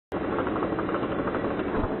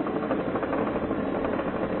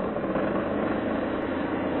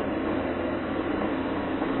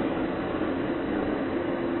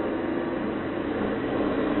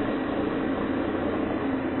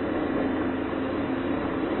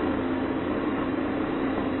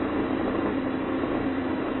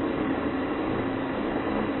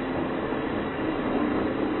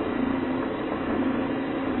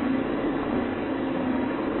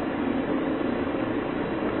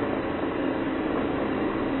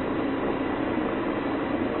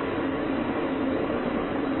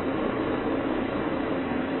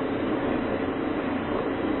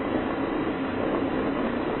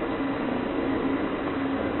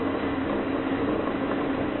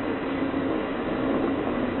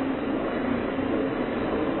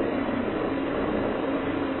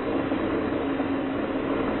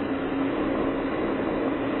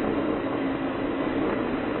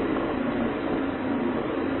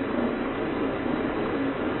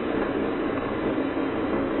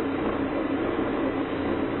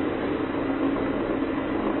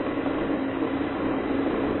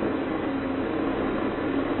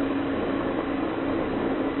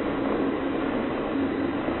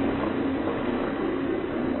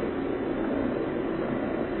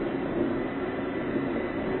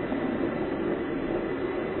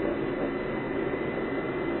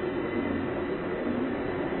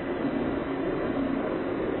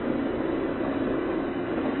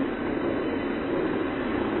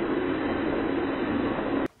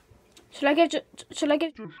Shall I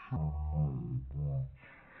give?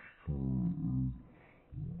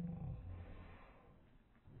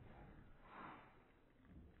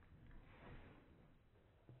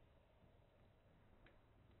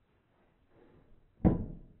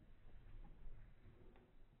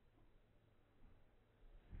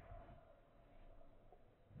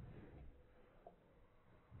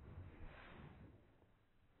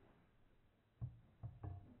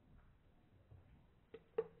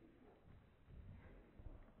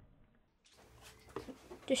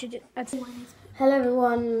 Hello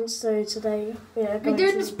everyone, so today we're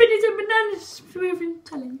doing the spinach and banana smoothie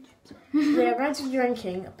challenge. We are going to be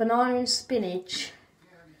drinking banana and spinach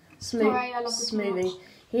smoothie.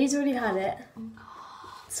 He's already had it,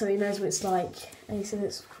 so he knows what it's like, and he said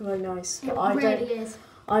it's really nice. But I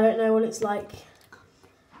don't know what it's like,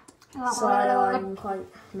 so I'm quite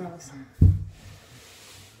nervous.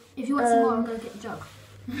 If you want some more, I'll go get the jug.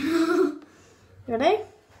 Ready?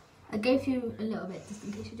 I gave you a little bit just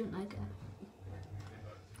in case you don't like it.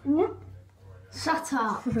 Yeah. Shut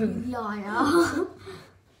up, you liar.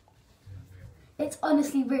 It's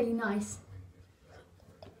honestly really nice.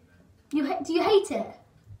 Do you hate it?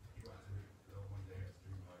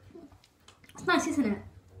 It's nice, isn't it?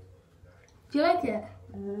 Do you like it?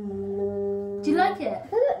 Do you like it?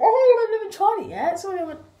 I've never tried it yet. It's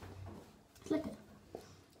only Flip it.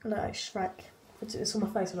 I know, Shrek. It's on my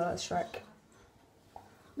face. I know it's Shrek.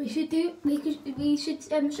 We should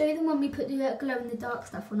show them when we put the glow in the dark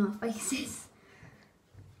stuff on our faces.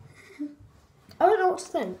 I don't know what to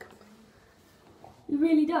think. You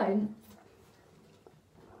really don't?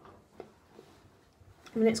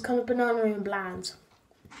 I mean, it's kind of banana-y and bland.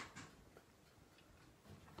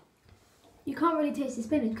 You can't really taste the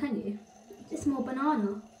spinach, can you? It's more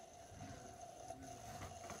banana.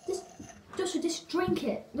 Joshua, just drink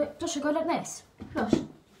it. Look, Joshua, go like this. Josh,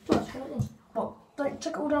 go like this. What? Don't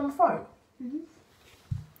chuck it all down the throat?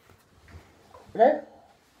 No?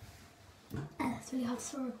 It's really hard to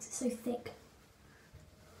swallow because it's so thick.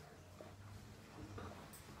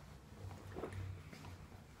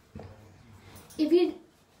 If you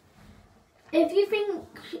think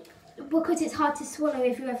because it's hard to swallow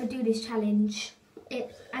if you ever do this challenge,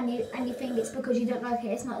 and you think it's because you don't like it,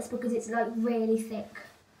 it's not. It's because it's like really thick.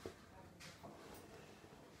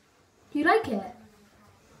 Do you like it?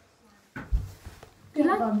 Do you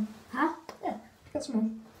like it? Huh? Yeah, get some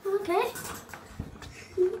more. Okay.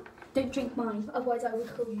 Don't drink mine, otherwise I will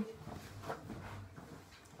kill you.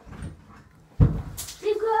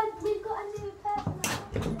 We've got a new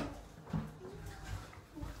person.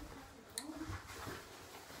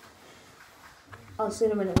 I'll see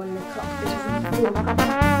in a minute when they cut this.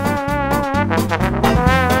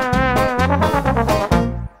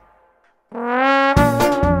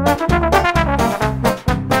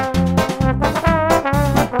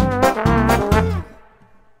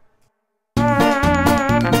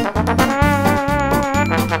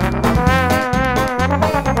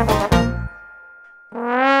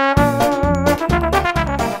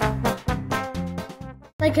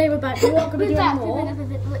 Okay, we're back. We're not going to do any more.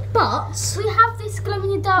 But we have this glow in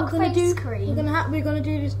the dark face cream. We're gonna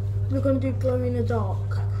do glow in the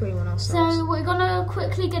dark cream on ourselves. So we're gonna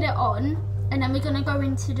quickly get it on, and then we're gonna go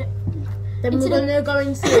into the. Then we're gonna go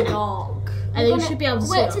into the dark, and then you should be able to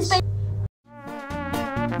see us.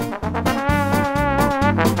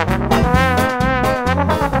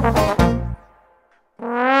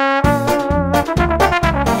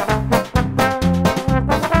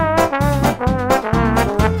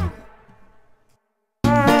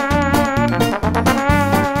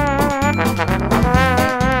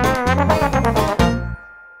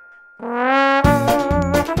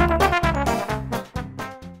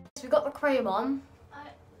 Cream on.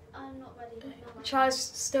 I'm not ready. Char's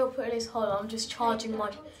still putting his hold on.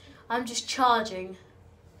 I'm just charging.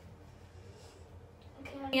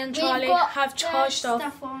 Okay. Me and Charlie have charged off,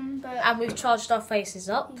 stuff on, but and we've charged our faces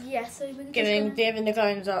up. Yeah, so we're giving the glow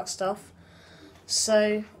in the dark stuff.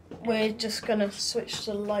 So we're just gonna switch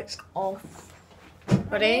the lights off.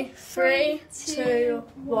 Ready? 3, 2,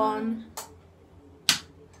 1.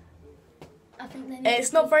 I think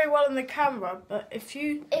it's not very well in the camera, but if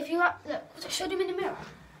you look, show them in the mirror.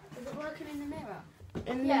 Is it working in the mirror?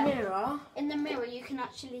 In the mirror. In the mirror, you can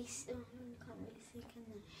actually see. Oh, you can't really see, can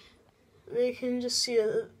you? You can just see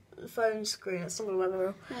the phone screen. It's not going to work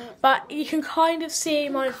real. No. But you can kind of see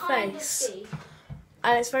my face,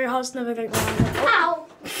 and it's very hard to navigate around. Ow!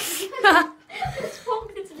 It's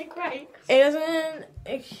walked into the crate. It doesn't.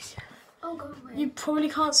 Oh God! You probably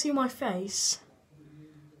can't see my face.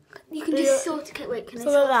 You can just sort of wait. Can I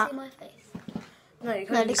see my face? No, you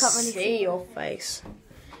can't really see your face.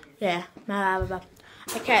 Yeah.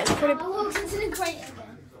 Okay, it's pretty. I walked into the crate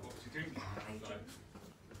again.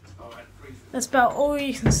 That's about all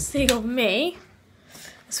you can see of me.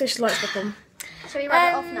 Switch the lights back on. So we rub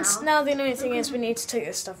it off now. Now the annoying thing is we need to take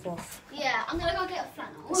this stuff off. Yeah, I'm gonna go get a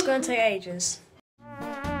flannel. It's going to take ages.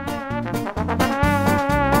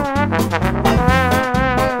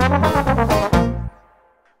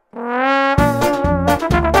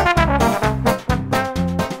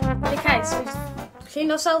 Okay, so we've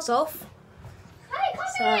cleaned ourselves off. Hey, come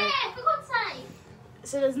here! For God's sake!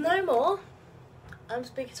 So there's no more. I'm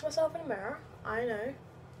speaking to myself in a mirror. I know.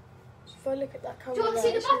 If I look at that camera. Do you want to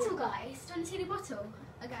see the bottle, guys? Do you want to see the bottle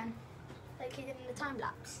again? Like he did in the time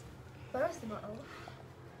lapse. Where is the bottle?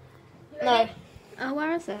 No. Oh,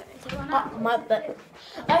 where is it? Is it one My bit.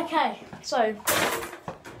 Okay, so.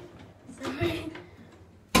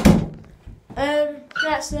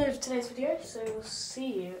 That's the end of today's video. So we'll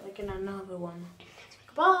see you again in another one.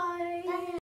 Goodbye.